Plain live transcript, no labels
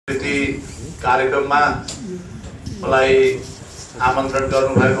कार्यक्रममा मलाई आमन्त्रण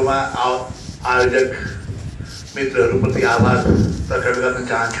गर्नुभएकोमा आयोजक मित्रहरूप्रति आभार प्रकट गर्न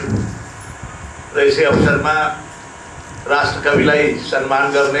चाहन्छु र यसै अवसरमा राष्ट्रकविलाई सम्मान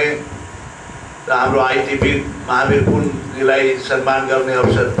गर्ने र हाम्रो आइटिबी महावीर पुनजीलाई सम्मान गर्ने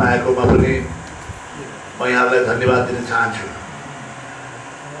अवसर पाएकोमा पनि म यहाँलाई धन्यवाद दिन चाहन्छु।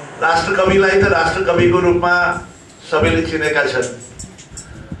 राष्ट्रकविलाई त राष्ट्रकविको रूपमा सबैले चिनेका छन्।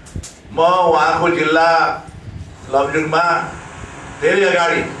 म उहाँको जिल्ला लमजुङमा धेरै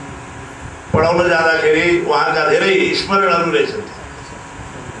अगाडि पढाउन जाँदाखेरि उहाँका धेरै स्मरणहरू रहेछन्।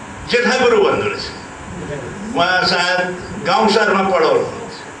 जेठा गुरु भन्नु रहेछ, उहाँ सायद गाउँ सहरमा पढाउनु,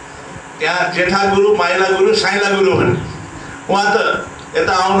 त्यहाँ जेठा गुरु, माइला गुरु, साइला गुरु भने उहाँ त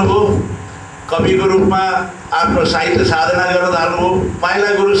यता आउनुभयो, कविको रूपमा आफ्नो साहित्य साधना गर्न थाल्नुभयो। माइला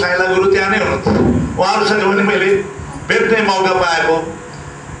गुरु, साइला गुरु त्यहाँ नै हुनुहुन्थ्यो। उहाँहरूसँग पनि मैले भेट्ने मौका पाएको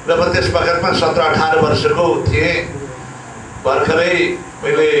र म त्यस बखतमा 17-18 वर्षको थिएँ। भर्खरै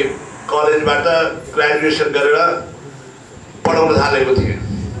मैले कलेजबाट ग्रेजुएसन गरेर पढाउन थालेको थिएँ।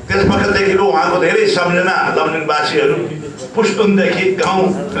 त्यस बखतदेखिको उहाँको धेरै सम्झना लमजुङवासीहरू पुस्तुङदेखि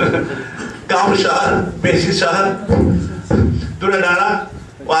गाउँ सहर, बेसी सहर, दुरा डाँडा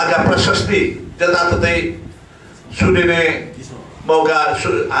उहाँका प्रशस्ति जताततै सुनिने मौका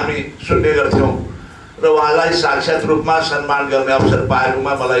हामी सुन्ने गर्थ्यौँ र उहाँलाई साक्षात् रूपमा सम्मान गर्ने अवसर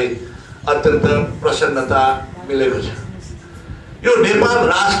पाएकोमा मलाई अत्यन्त प्रसन्नता मिलेको छ। यो नेपाल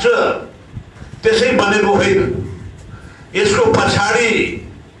राष्ट्र त्यसै बनेको होइन, यसको पछाडि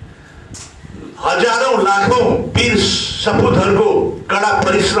हजारौं लाखौं वीर सपूतहरूको कडा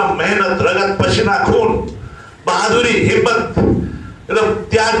परिश्रम, मेहनत, रगत, पसिना, खुन, बहादुरी, हिम्मत र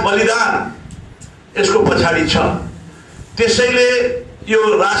त्याग, बलिदान यसको पछाडि छ। त्यसैले यो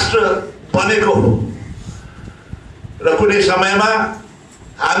राष्ट्र बनेको हो र कुनै समयमा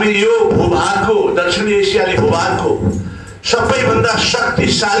हामी यो भूभागको, दक्षिणी एसियाली भूभागको सबैभन्दा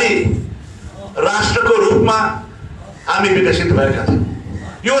शक्तिशाली राष्ट्रको रूपमा हामी विकसित भएका थियौँ।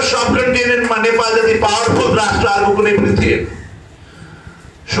 यो सब कन्टिनेन्टमा नेपाल जति पावरफुल राष्ट्रहरूको कुनै पनि थिएन।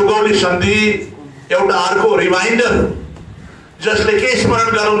 सुगौली सन्धि एउटा अर्को रिमाइन्डर जसले के स्मरण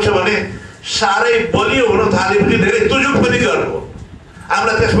गराउँछ भने साह्रै बलियो हुन थालेपछि धेरै तुजुक पनि गर्नु।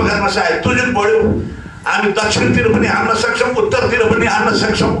 हामीलाई त्यस बखतमा सायद तुजुक बढ्यो, हामी दक्षिणतिर पनि हान्न सक्छौँ, उत्तरतिर पनि हान्न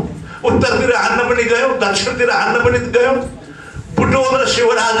सक्छौँ, उत्तरतिर हान्न पनि गयौँ, दक्षिणतिर हान्न पनि गयौँ। बुटोल र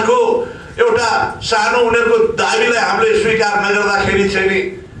शिवराजको एउटा सानो उनीहरूको दाबीलाई हामीले स्वीकार नगर्दाखेरि चाहिँ नि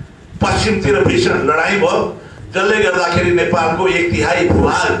पश्चिमतिर भीषण लडाइँ भयो, जसले गर्दाखेरि नेपालको 1/3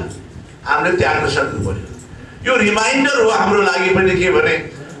 भूभाग हामीले त्याग्न सक्नु पर्यो। यो रिमाइन्डर हो हाम्रो लागि पनि के भने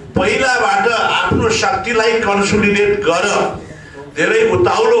पहिलाबाट आफ्नो शक्तिलाई कन्सोलिडेट गर। धेरै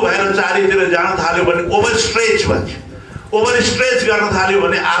उताउलो भएर चारैतिर जान थाल्यो भने ओभर स्ट्रेच भन्छ, ओभर स्ट्रेच गर्न थाल्यो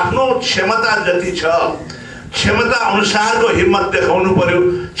भने आफ्नो क्षमता जति छ क्षमता अनुसारको हिम्मत देखाउनु पर्यो।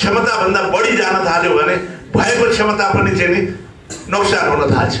 क्षमताभन्दा बढी जान थाल्यो भने भएको क्षमता पनि चाहिँ नि नोक्सान हुन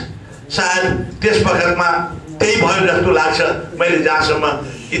थाल्छ। सायद त्यस बखतमा त्यही भयो जस्तो लाग्छ, मैले जहाँसम्म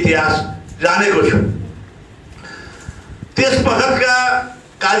इतिहास जानेको छु। त्यस बखतका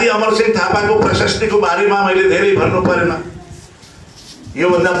काली अमरसिंह थापाको प्रशस्तिको बारेमा मैले धेरै भन्नु परेन।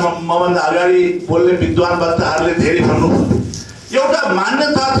 योभन्दा मभन्दा अगाडि बोल्ने विद्वान वक्ताहरूले धेरै भन्नुभयो। एउटा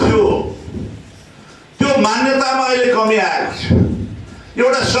मान्यता थियो, त्यो मान्यतामा अहिले कमी आएको छ।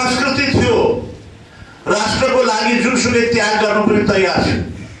 एउटा संस्कृति थियो, राष्ट्रको लागि जुनसुकै त्याग गर्नु पनि तयार छ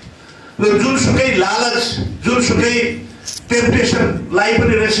र जुनसुकै लालच, जुनसुकै टेम्पटेसनलाई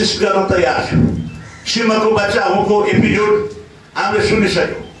पनि रेसिस्ट गर्न तयार छ। सिंहको बच्चा हुँको एपिसोड हामीले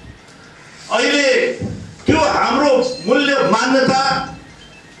सुनिसक्यौँ। अहिले त्यो हाम्रो मूल्य मान्यता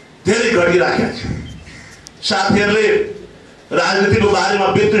धेरै घटिराखेको छ। साथीहरूले राजनीतिको बारेमा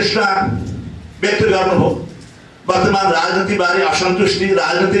वितृष्णा व्यक्त गर्नुभयो। वर्तमान राजनीतिबारे असन्तुष्टि,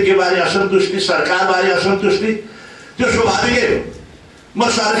 राजनीतिको बारे असन्तुष्टि, सरकारबारे असन्तुष्टि, त्यो स्वाभाविकै हो। म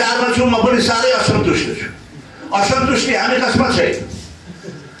सरकारमा छु, म पनि साह्रै असन्तुष्ट छु। असन्तुष्टि हामी कसमा छैन?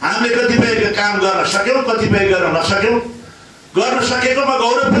 हामीले कतिपय काम गर्न सक्यौँ, कतिपय गर्न नसक्यौँ। गर्न सकेकोमा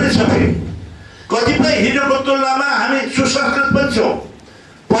गौरव पनि छ। कतिपय हिजोको तुलनामा हामी सुसंस्कृत पनि छौँ,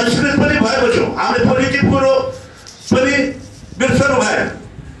 परिष्कृत पनि भएको छौँ। हामीले पोजिटिभ कुरो पनि बिर्सनु भयो।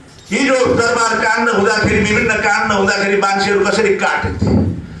 हिजो दरबार काण्ड हुँदाखेरि, विभिन्न काण्ड हुँदाखेरि मान्छेहरू कसरी काटिन्थे,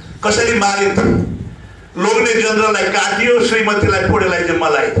 कसरी मारिन्थे, लोग्ने जनरललाई काटियो, श्रीमतीलाई पोडेलाई जिम्मा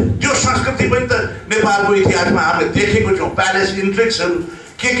लगाइयो। त्यो संस्कृति पनि त नेपालको इतिहासमा हामीले देखेको छौँ। प्यालेस इन्ट्रिक्सहरू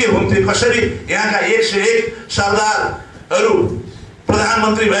के हुन्थे, कसरी यहाँका 101 सरदारहरू,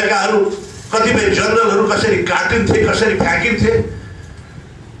 प्रधानमन्त्री भएकाहरू, कतिपय जनरलहरू कसरी काटिन्थे, कसरी फ्याँकिन्थे।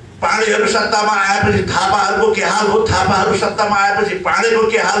 पाण्डेहरू सत्तामा आएपछि थापाहरूको के हाल हो, थापाहरू सत्तामा आएपछि पाण्डेको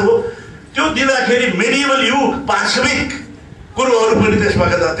के हाल हो, त्यो दिँदाखेरि मेडिएभल युग पाशविक कुरोहरू पनि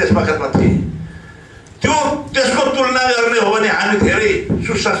त्यसवखतमा थिए। त्यसको तुलना गर्ने हो भने हामी धेरै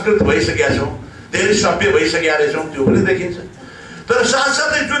सुसंस्कृत भइसकेका छौँ, धेरै सभ्य भइसकेका रहेछौँ, त्यो पनि देखिन्छ। तर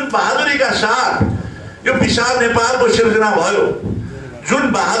साथसाथै जुन बहादुरीका साथ यो विशाल नेपालको सिर्जना भयो, जुन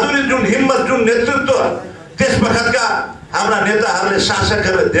बहादुरी, जुन हिम्मत, जुन नेतृत्व त्यस वखतका हाम्रा नेताहरूले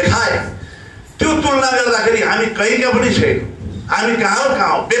शासकहरूले देखाए, त्यो तुलना गर्दाखेरि हामी कहीँका पनि छैनौँ। हामी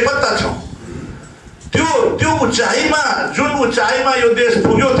कहाँ बेपत्ता छौँ। त्यो उचाइमा, जुन उचाइमा यो देश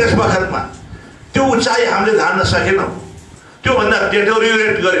पुग्यो त्यस वखतमा, त्यो उचाइ हामीले धान्न सकेनौँ। त्योभन्दा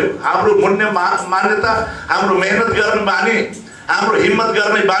डेटोरिएट गर्यो हाम्रो मूल्य मान्यता, हाम्रो मेहनत गर्ने बानी, हाम्रो हिम्मत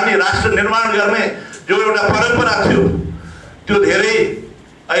गर्ने बानी, राष्ट्र निर्माण गर्ने जो एउटा परम्परा थियो, त्यो धेरै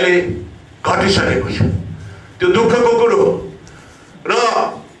अहिले घटिसकेको छ। त्यो दुःखको कुरो हो। र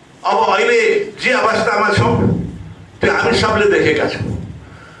अब अहिले जे अवस्थामा छौँ त्यो हामी सबले देखेका छौँ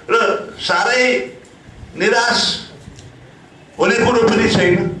र साह्रै निराश हुने कुरो पनि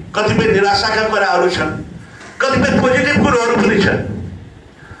छैन। कतिपय निराशाका कुराहरू छन्, कतिपय पोजिटिभ कुरोहरू पनि छन्।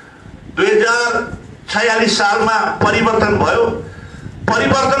 2046 सालमा परिवर्तन भयो।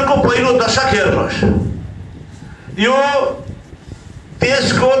 परिवर्तनको पहिलो दशक हेर्नुहोस्, यो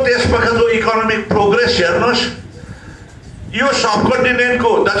देशको त्यसवखतको इकोनोमिक प्रोग्रेस हेर्नुहोस्। यो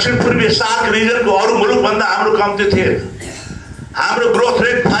सबकन्टिनेन्टको दक्षिण पूर्वीय सार्क रिजनको अरू मुलुकभन्दा हाम्रो कम्ती थिएन। हाम्रो ग्रोथ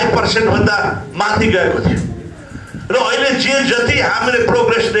रेट 5% भन्दा माथि गएको थियो र अहिले जति हामीले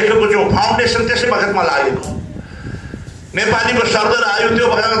प्रोग्रेस देखेको छौँ, फाउन्डेसन त्यसै वखतमा लागेको। नेपालीको सरदर आयु त्यो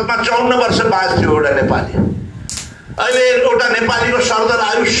वखतमा 54 वर्ष बाँच थियो एउटा नेपाली। अहिले एउटा नेपालीको सरदर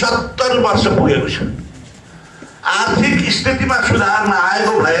आयु 70 वर्ष पुगेको छ। आर्थिक स्थितिमा सुधार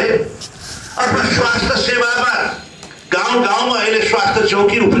नआएको भए अथवा स्वास्थ्य सेवामा गाउँमा अहिले स्वास्थ्य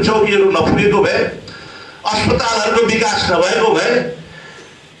चौकी, उपचौकीहरू नपुगेको भए, अस्पतालहरूको विकास नभएको भए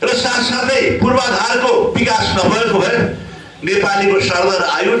र साथसाथै पूर्वाधारको विकास नभएको भए नेपालीको सरदर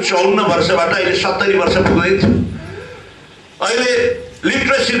आयु 54 वर्षबाट अहिले 70 वर्ष पुग्दै थियो। अहिले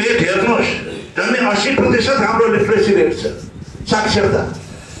लिटरेसी रेट हेर्नुहोस्, झन्डै 80% हाम्रो लिटरेसी रेट छ, साक्षरता।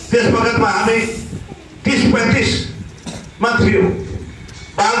 त्यस वखतमा हामी 30-35 मा थियो।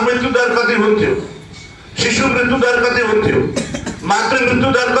 बाल मृत्यु दर कति हुन्थ्यो, शिशु मृत्यु दर कति हुन्थ्यो, मातृ मृत्यु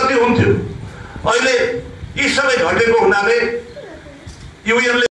दर कति हुन्थ्यो। अहिले यी सबै घटेको हुनाले युएनले